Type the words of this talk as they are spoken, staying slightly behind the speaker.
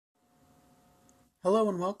Hello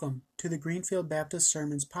and welcome to the Greenfield Baptist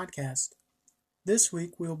Sermons podcast. This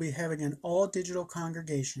week we will be having an all-digital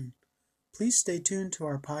congregation. Please stay tuned to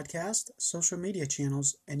our podcast, social media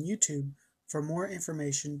channels, and YouTube for more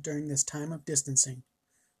information during this time of distancing.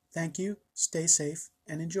 Thank you, stay safe,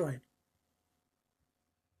 and enjoy.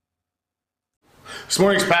 This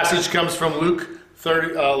morning's passage comes from Luke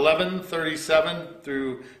 11:37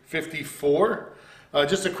 through 54.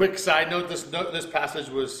 Just a quick side note, this passage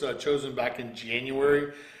was chosen back in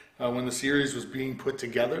January when the series was being put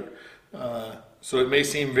together. So it may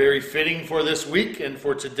seem very fitting for this week and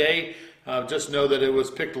for today. Just know that it was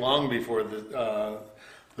picked long before the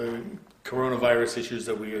coronavirus issues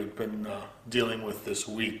that we have been dealing with this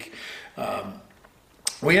week.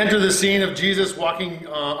 We enter the scene of Jesus walking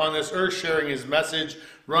on this earth, sharing his message,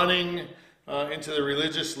 running into the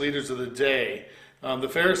religious leaders of the day. The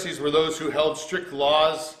Pharisees were those who held strict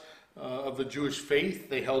laws of the Jewish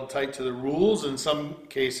faith. They held tight to the rules, in some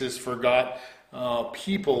cases forgot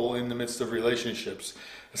people in the midst of relationships.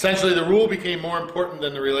 Essentially, the rule became more important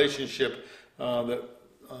than the relationship that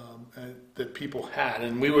people had,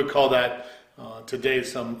 and we would call that today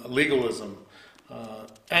some legalism.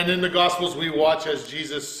 And in the Gospels, we watch as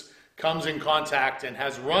Jesus comes in contact and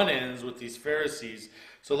has run-ins with these Pharisees.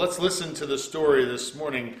 So let's listen to the story this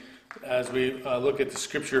morning as we look at the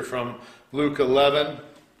scripture from Luke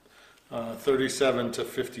 11:37 to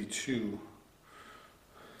 52.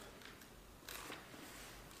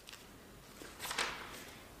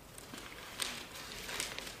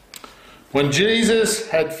 When Jesus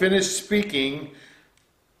had finished speaking,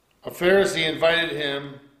 a Pharisee invited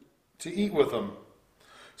him to eat with him.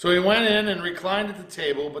 So he went in and reclined at the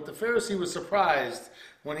table, but the Pharisee was surprised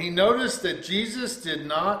when he noticed that Jesus did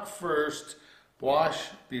not first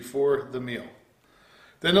wash before the meal.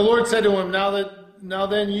 Then the Lord said to him, Now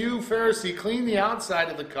then, you Pharisee, clean the outside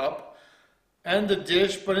of the cup and the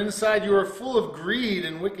dish, but inside you are full of greed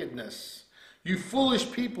and wickedness. You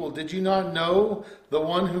foolish people, did you not know the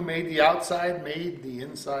one who made the outside made the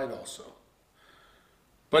inside also?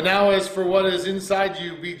 But now as for what is inside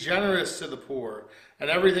you, be generous to the poor, and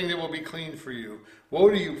everything that will be clean for you. Woe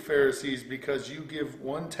to you, Pharisees, because you give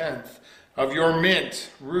 1/10 of your mint,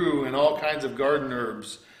 rue, and all kinds of garden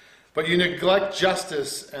herbs, but you neglect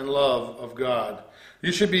justice and love of God.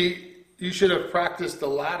 You should have practiced the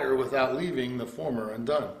latter without leaving the former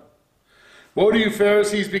undone. Woe to you,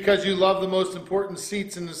 Pharisees, because you love the most important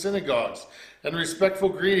seats in the synagogues and respectful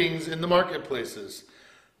greetings in the marketplaces.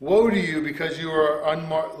 Woe to you, because you are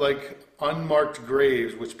unmarked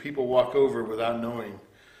graves, which people walk over without knowing.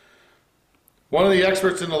 One of the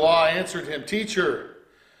experts in the law answered him, Teacher,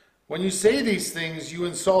 when you say these things, you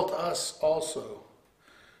insult us also.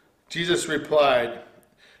 Jesus replied,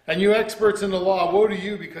 And you experts in the law, woe to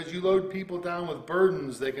you, because you load people down with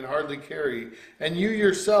burdens they can hardly carry, and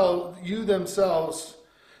you themselves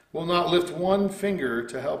will not lift one finger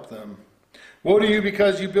to help them. Woe to you,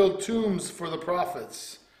 because you build tombs for the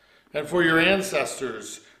prophets and for your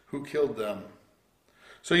ancestors who killed them.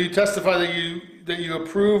 So you testify that you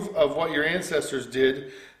approve of what your ancestors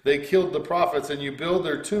did. They killed the prophets, and you build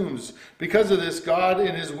their tombs. Because of this, God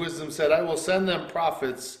in his wisdom said, I will send them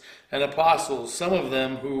prophets and apostles, some of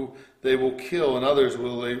them who they will kill, and others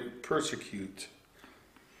will they persecute.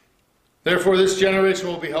 Therefore, this generation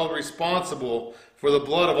will be held responsible for the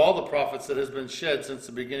blood of all the prophets that has been shed since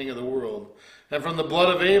the beginning of the world, and from the blood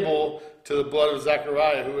of Abel to the blood of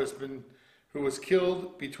Zechariah, who was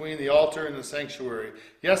killed between the altar and the sanctuary.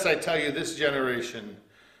 Yes, I tell you, this generation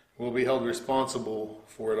will be held responsible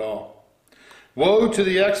for it all. Woe to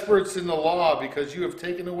the experts in the law, because you have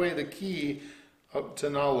taken away the key to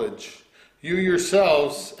knowledge. You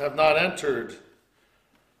yourselves have not entered,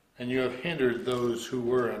 and you have hindered those who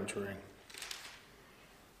were entering.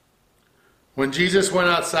 When Jesus went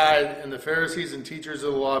outside, and the Pharisees and teachers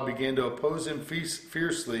of the law began to oppose him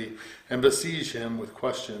fiercely and besiege him with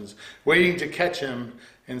questions, waiting to catch him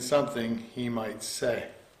in something he might say.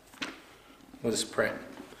 Let us pray.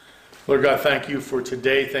 Lord God, thank you for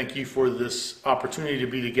today. Thank you for this opportunity to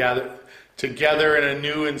be together in a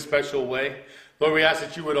new and special way. Lord, we ask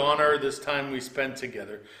that you would honor this time we spend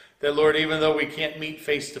together. That, Lord, even though we can't meet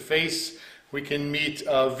face to face, we can meet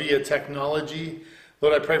via technology.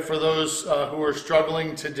 Lord, I pray for those who are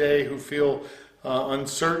struggling today, who feel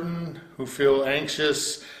uncertain, who feel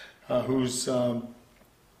anxious, whose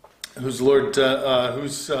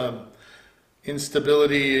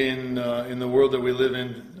instability in the world that we live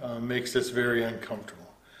in makes us very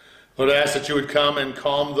uncomfortable. Lord, I ask that you would come and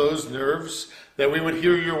calm those nerves, that we would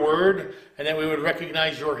hear your word, and that we would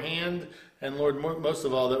recognize your hand, and Lord, most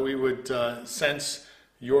of all, that we would sense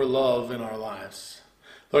your love in our lives.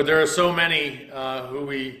 Lord, there are so many who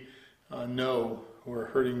we know who are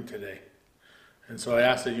hurting today. And so I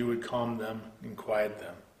ask that you would calm them and quiet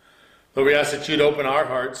them. Lord, we ask that you'd open our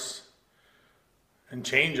hearts and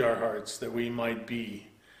change our hearts that we might be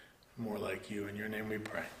more like you. In your name we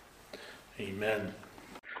pray. Amen.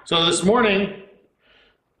 So this morning,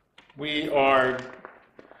 we are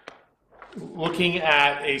looking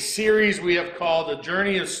at a series we have called A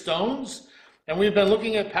Journey of Stones. And we've been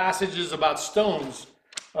looking at passages about stones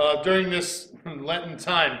during this Lenten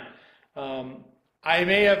time. I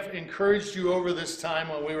may have encouraged you over this time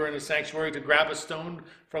when we were in the sanctuary to grab a stone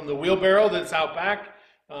from the wheelbarrow that's out back.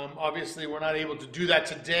 Obviously, we're not able to do that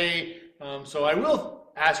today. So I will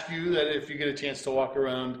ask you that if you get a chance to walk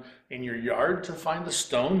around in your yard to find a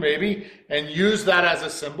stone maybe and use that as a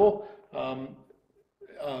symbol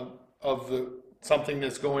of something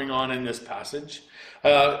that's going on in this passage.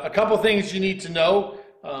 A couple things you need to know.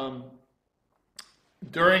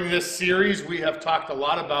 During this series, we have talked a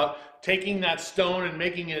lot about taking that stone and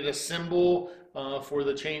making it a symbol for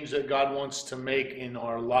the change that God wants to make in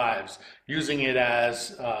our lives. Using it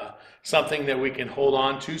as something that we can hold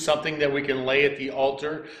on to, something that we can lay at the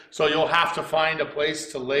altar. So you'll have to find a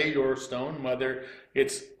place to lay your stone, whether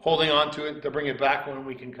it's holding on to it to bring it back when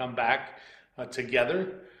we can come back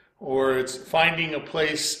together, or it's finding a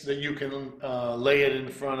place that you can lay it in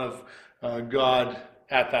front of God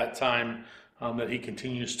at that time that he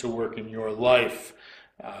continues to work in your life.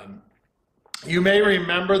 You may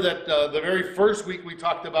remember that the very first week we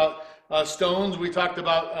talked about stones. We talked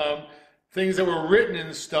about things that were written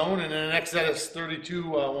in stone, and in Exodus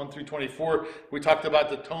 32, 1 through 24, we talked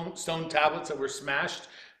about the stone tablets that were smashed.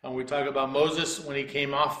 We talked about Moses when he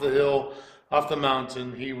came off the hill, off the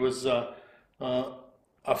mountain. He was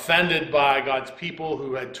offended by God's people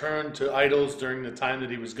who had turned to idols during the time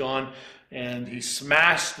that he was gone, and he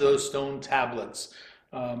smashed those stone tablets.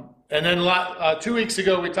 And then 2 weeks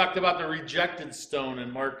ago, we talked about the rejected stone in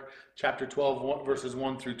Mark chapter 12, verses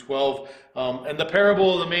 1 through 12, and the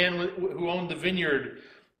parable of the man who owned the vineyard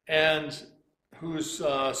and whose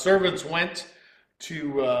servants went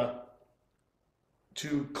to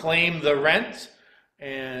claim the rent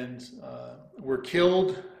and were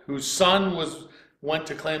killed, whose son went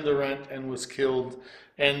to claim the rent and was killed.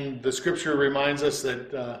 And the scripture reminds us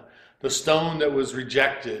that the stone that was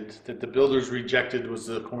rejected, that the builders rejected, was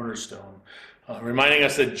the cornerstone, reminding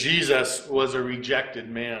us that Jesus was a rejected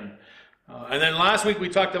man. And then last week we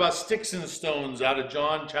talked about sticks and stones out of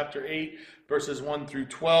John chapter 8, verses 1 through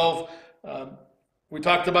 12. We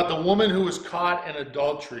talked about the woman who was caught in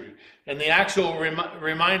adultery, and the actual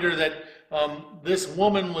reminder that this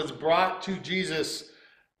woman was brought to Jesus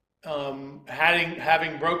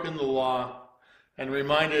having broken the law, and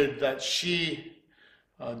reminded that she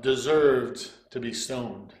deserved to be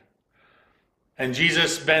stoned. And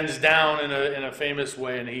Jesus bends down in a famous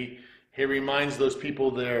way, and he reminds those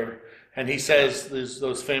people there, and he says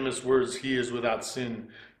those famous words, "He is without sin,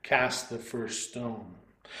 cast the first stone."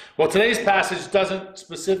 Well, today's passage doesn't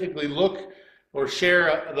specifically look or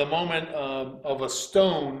share the moment of a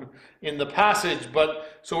stone in the passage,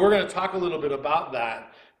 but so we're going to talk a little bit about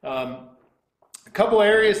that. A couple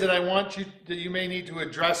areas that you may need to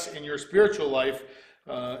address in your spiritual life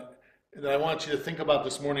that I want you to think about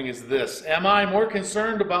this morning is this: am I more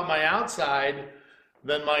concerned about my outside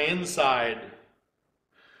than my inside?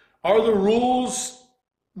 Are the rules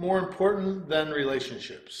more important than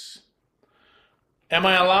relationships? Am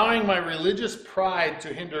I allowing my religious pride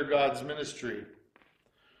to hinder God's ministry?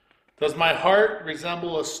 Does my heart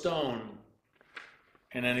resemble a stone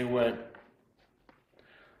in any way?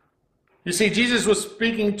 You see, Jesus was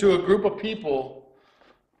speaking to a group of people,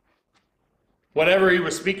 whatever he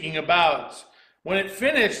was speaking about. When it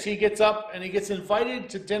finished, he gets up and he gets invited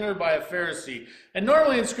to dinner by a Pharisee. And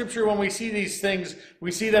normally in Scripture, when we see these things,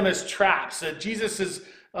 we see them as traps. That Jesus is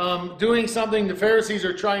doing something, the Pharisees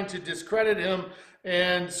are trying to discredit him,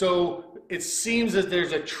 and so it seems that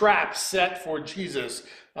there's a trap set for Jesus.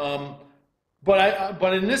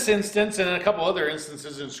 But in this instance, and in a couple other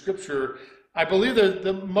instances in Scripture, I believe that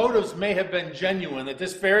the motives may have been genuine, that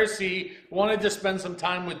this Pharisee wanted to spend some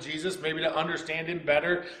time with Jesus, maybe to understand him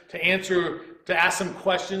better, to ask some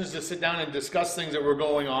questions, to sit down and discuss things that were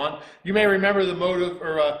going on. You may remember the motive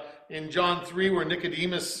in John 3 where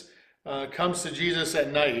Nicodemus comes to Jesus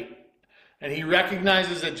at night, and he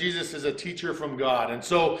recognizes that Jesus is a teacher from God. And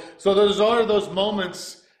so those are those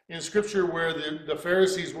moments in Scripture where the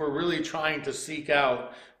Pharisees were really trying to seek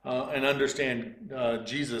out and understand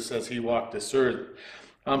Jesus as he walked this earth.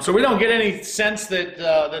 So we don't get any sense that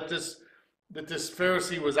this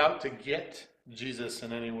Pharisee was out to get Jesus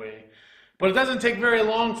in any way. But it doesn't take very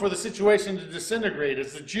long for the situation to disintegrate.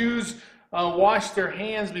 As the Jews washed their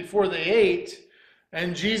hands before they ate,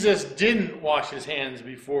 and Jesus didn't wash his hands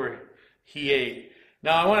before he ate.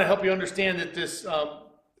 Now, I want to help you understand that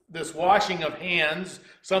this washing of hands,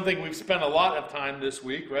 something we've spent a lot of time this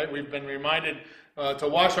week, right? We've been reminded to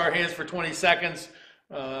wash our hands for 20 seconds,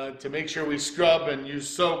 to make sure we scrub and use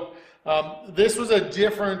soap. This was a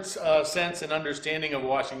different sense and understanding of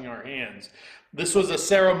washing our hands. This was a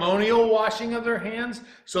ceremonial washing of their hands,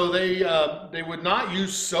 so they would not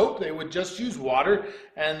use soap. They would just use water,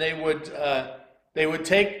 and they would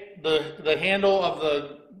take the handle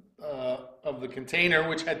of the container,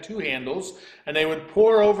 which had two handles, and they would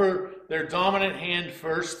pour over their dominant hand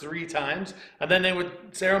first 3 times, and then they would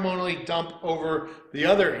ceremonially dump over the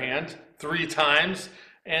other hand 3 times,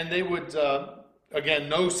 and they would, again,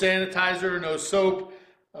 no sanitizer, no soap,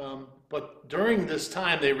 but during this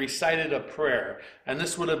time they recited a prayer, and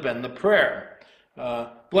this would have been the prayer.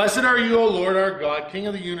 Blessed are you, O Lord our God, King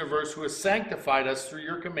of the universe, who has sanctified us through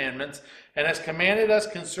your commandments and has commanded us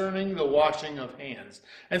concerning the washing of hands.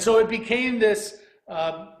 And so it became this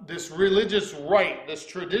religious rite, this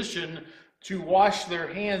tradition to wash their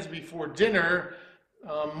hands before dinner,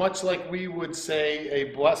 much like we would say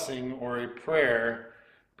a blessing or a prayer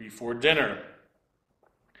before dinner.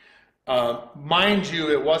 Mind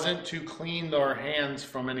you, it wasn't to clean our hands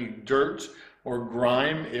from any dirt or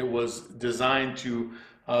grime. It was designed to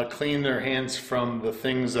clean their hands from the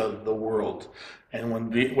things of the world. And when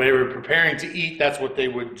they were preparing to eat, that's what they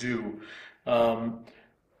would do.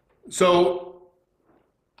 So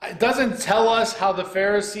it doesn't tell us how the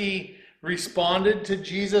Pharisee responded to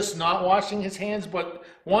Jesus not washing his hands, but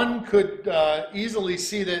one could easily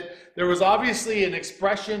see that there was obviously an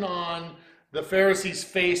expression on the Pharisee's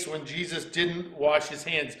face when Jesus didn't wash his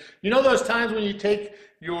hands. You know those times when you take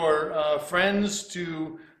your friends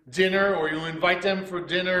to dinner, or you invite them for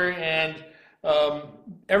dinner, and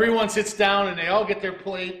everyone sits down and they all get their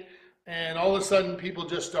plate, and all of a sudden people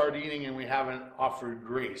just start eating and we haven't offered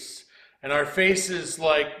grace. And our face is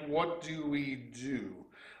like, what do we do?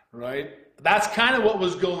 Right? That's kind of what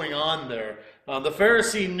was going on there. The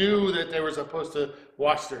Pharisee knew that they were supposed to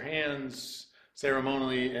wash their hands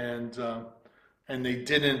ceremonially, and they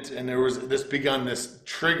didn't, and there was this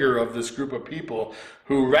trigger of this group of people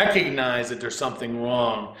who recognize that there's something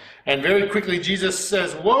wrong. And very quickly Jesus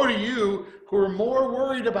says, woe to you who are more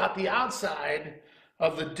worried about the outside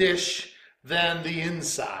of the dish than the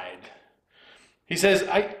inside. He says,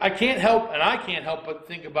 I can't help but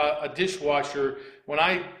think about a dishwasher. When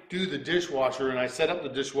I do the dishwasher and I set up the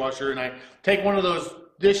dishwasher and I take one of those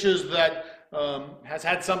dishes that has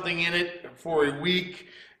had something in it for a week,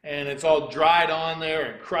 and it's all dried on there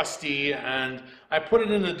and crusty, and I put it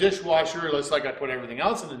in the dishwasher, just like I put everything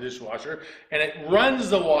else in the dishwasher, and it runs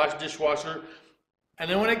the dishwasher, and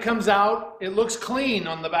then when it comes out, it looks clean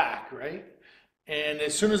on the back, right? And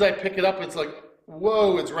as soon as I pick it up, it's like,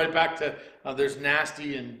 whoa, it's right back to, there's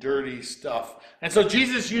nasty and dirty stuff. And so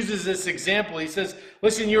Jesus uses this example. He says,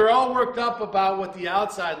 listen, you're all worked up about what the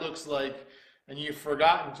outside looks like, and you've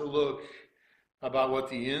forgotten to look about what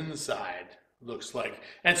the inside looks like.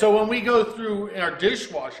 And so when we go through our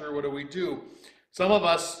dishwasher, what do? Some of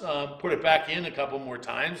us put it back in a couple more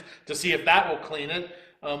times to see if that will clean it.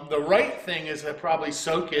 The right thing is to probably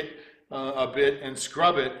soak it a bit and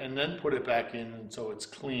scrub it and then put it back in, and so it's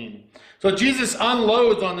clean. So Jesus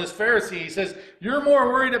unloads on this Pharisee. He says, you're more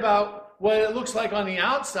worried about what it looks like on the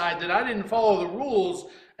outside, that I didn't follow the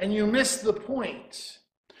rules, and you missed the point.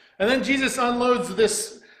 And then Jesus unloads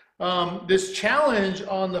this challenge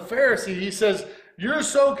on the Pharisee. He says, you're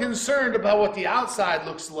so concerned about what the outside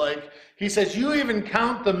looks like. He says, you even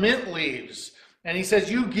count the mint leaves. And he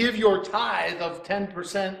says, you give your tithe of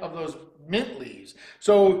 10% of those mint leaves.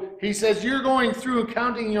 So he says, you're going through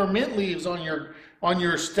counting your mint leaves on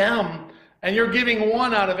your stem, and you're giving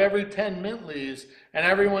 1 out of every 10 mint leaves, and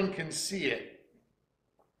everyone can see it.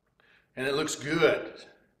 And it looks good.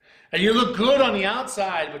 And you look good on the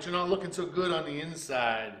outside, but you're not looking so good on the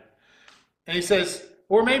inside. And he says,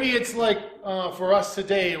 or maybe it's like for us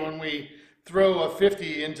today when we throw a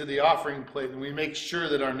 50 into the offering plate and we make sure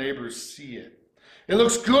that our neighbors see it. It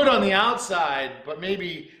looks good on the outside, but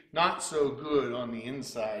maybe not so good on the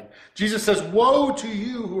inside. Jesus says, woe to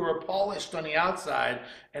you who are polished on the outside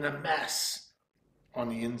and a mess on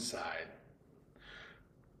the inside.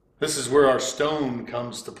 This is where our stone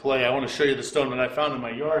comes to play. I want to show you the stone that I found in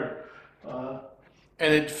my yard,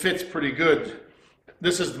 and it fits pretty good.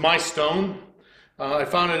 This is my stone. I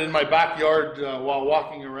found it in my backyard while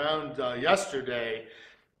walking around yesterday.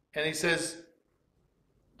 And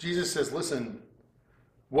Jesus says, listen,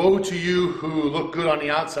 Woe to you who look good on the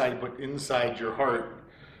outside, but inside your heart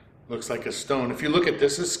looks like a stone. If you look at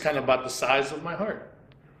this, this is kind of about the size of my heart.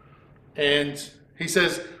 And he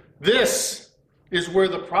says, this is where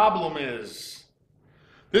the problem is.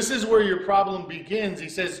 This is where your problem begins. He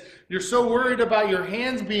says, you're so worried about your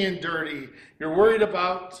hands being dirty. You're worried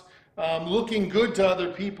about looking good to other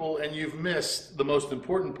people, and you've missed the most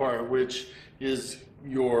important part, which is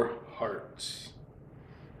your heart.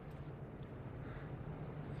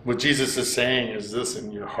 What Jesus is saying is,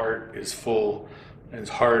 listen, your heart is full and it's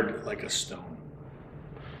hard like a stone.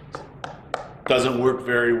 Doesn't work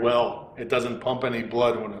very well. It doesn't pump any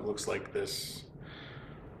blood when it looks like this.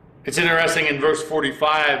 It's interesting in verse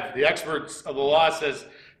 45, the experts of the law says,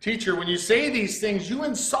 teacher, when you say these things, you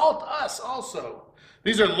insult us also.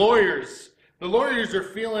 These are lawyers. The lawyers are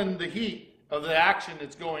feeling the heat of the action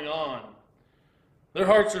that's going on. Their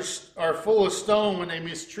hearts are full of stone when they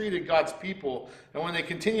mistreated God's people and when they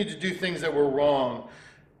continued to do things that were wrong.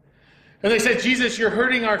 And they said, Jesus, you're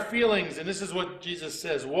hurting our feelings. And this is what Jesus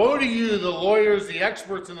says. Woe to you, the lawyers, the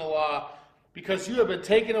experts in the law, because you have been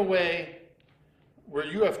taken away, where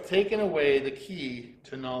you have taken away the key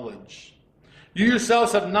to knowledge. You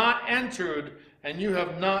yourselves have not entered, and you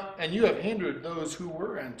have hindered those who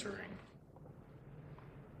were entering.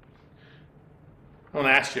 I want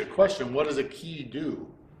to ask you a question. What does a key do?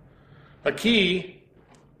 A key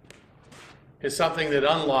is something that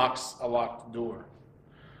unlocks a locked door.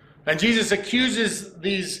 And Jesus accuses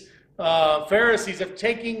these Pharisees of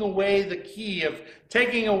taking away the key, of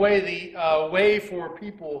taking away the way for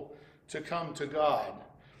people to come to God.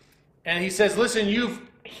 And he says, listen, you've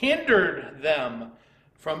hindered them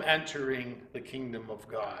from entering the kingdom of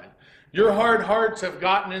God. Your hard hearts have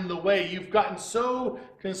gotten in the way. You've gotten so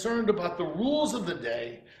concerned about the rules of the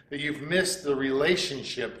day that you've missed the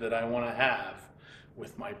relationship that I want to have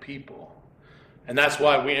with my people. And that's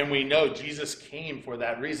why we know Jesus came for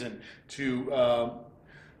that reason, to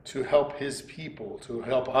help his people, to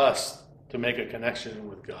help us to make a connection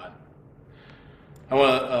with God. I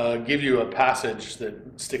want to give you a passage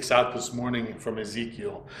that sticks out this morning from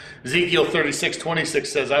Ezekiel. Ezekiel 36:26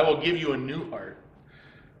 says, I will give you a new heart,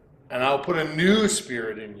 and I'll put a new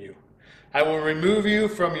spirit in you. I will remove you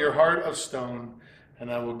from your heart of stone, and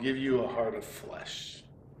I will give you a heart of flesh.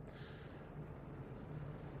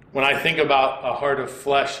 When I think about a heart of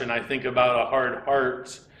flesh and I think about a hard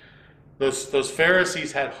heart, those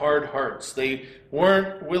Pharisees had hard hearts. They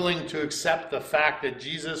weren't willing to accept the fact that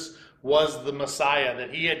Jesus was the Messiah,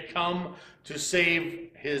 that he had come to save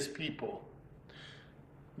his people.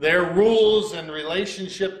 Their rules and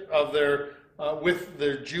relationship of with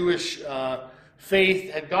their Jewish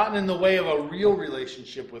faith had gotten in the way of a real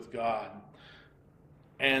relationship with God.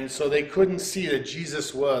 And so they couldn't see that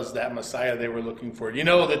Jesus was that Messiah they were looking for. You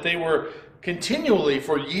know, that they were continually,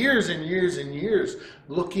 for years and years and years,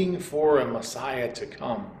 looking for a Messiah to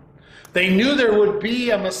come. They knew there would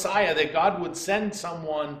be a Messiah, that God would send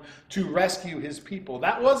someone to rescue his people.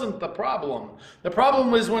 That wasn't the problem. The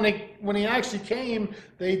problem was when he actually came,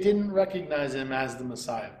 they didn't recognize him as the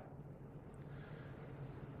Messiah.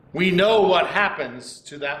 We know what happens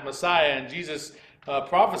to that Messiah, and Jesus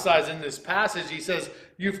prophesies in this passage. He says,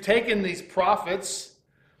 you've taken these prophets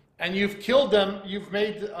and you've killed them. You've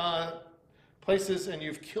made places and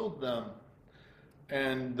you've killed them.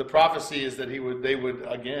 And the prophecy is that they would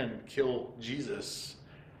again kill Jesus.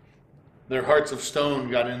 Their hearts of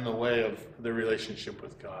stone got in the way of their relationship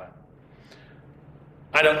with God.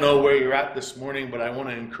 I don't know where you're at this morning, but I want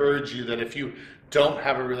to encourage you that if you don't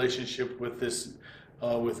have a relationship with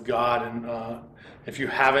with God, and if you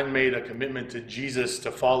haven't made a commitment to Jesus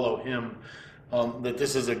to follow him, that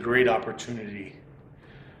this is a great opportunity.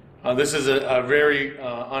 This is a very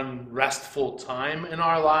unrestful time in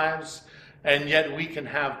our lives, and yet we can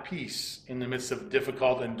have peace in the midst of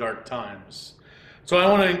difficult and dark times. So I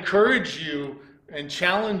want to encourage you and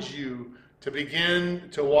challenge you to begin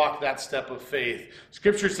to walk that step of faith.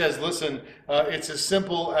 Scripture says, listen, it's as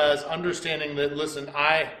simple as understanding that, listen,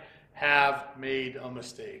 I have made a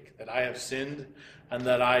mistake, that I have sinned, and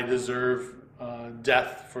that I deserve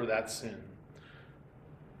death for that sin.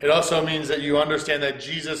 It also means that you understand that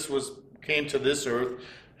Jesus came to this earth,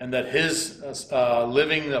 and that his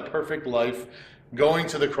living a perfect life, going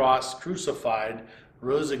to the cross, crucified,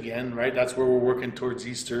 rose again, right? That's where we're working towards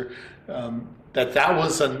Easter. That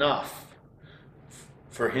was enough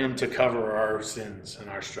for him to cover our sins and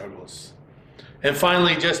our struggles. And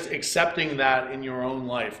finally, just accepting that in your own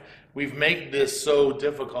life. We've made this so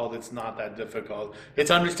difficult. It's not that difficult. It's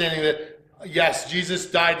understanding that, yes, Jesus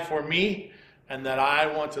died for me, and that I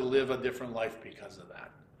want to live a different life because of that.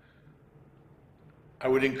 I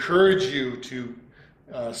would encourage you to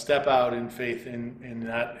step out in faith in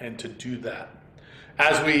that and to do that.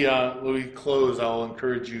 As we close, I'll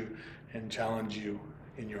encourage you and challenge you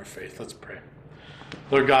in your faith. Let's pray.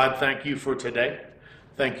 Lord God, thank you for today.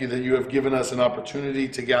 Thank you that you have given us an opportunity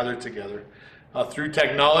to gather together. Through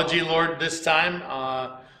technology, Lord, this time,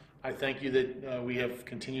 I thank you that we have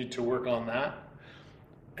continued to work on that.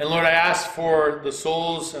 And Lord, I ask for the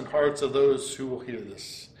souls and hearts of those who will hear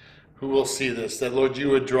this, who will see this, that Lord, you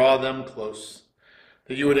would draw them close,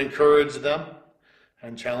 that you would encourage them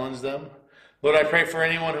and challenge them. Lord, I pray for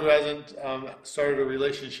anyone who hasn't started a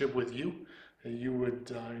relationship with you, that you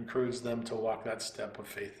would encourage them to walk that step of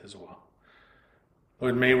faith as well.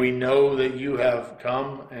 Lord, may we know that you have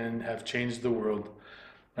come and have changed the world,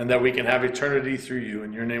 and that we can have eternity through you.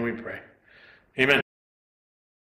 In your name we pray. Amen.